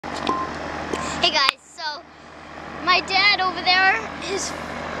Hey guys, so my dad over there, his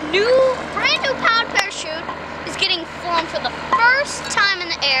brand new powered parachute is getting flown for the first time in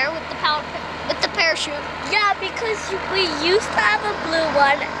the air with the parachute. Yeah, because we used to have a blue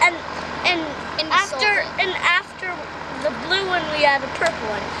one, and after the blue one we had a purple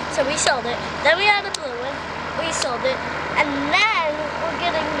one, so we sold it. Then we had a blue one, we sold it, and then we're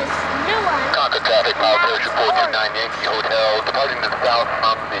getting this new one. Contact traffic, powered parachute 439 Yankee Hotel, departing to the south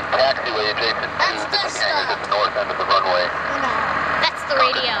from the taxiway adjacent to the hangars at the north end of the runway. That's the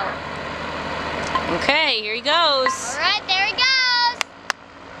radio. Okay, here he goes. All right, there he goes.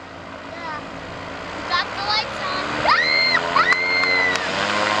 Yeah. Got the lights on.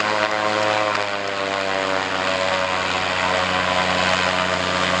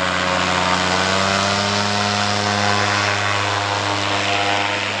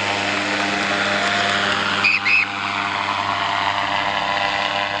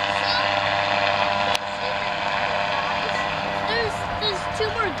 There's two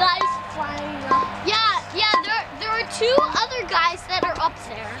more guys flying up. Yeah, there are two other guys that are up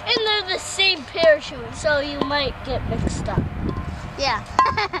there. And they're the same parachute, so you might get mixed up. Yeah.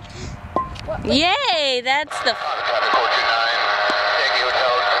 Yay, that's the... Contact traffic 429 Yankee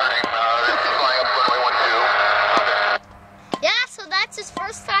Hotel, turning, flying up runway 12. Yeah, so that's his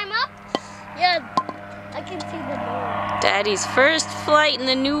first time up. Yeah, I can see the moon. Daddy's first flight in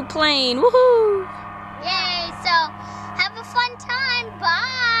the new plane. Woohoo! Yay, so have a fun time.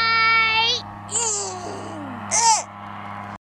 Bye.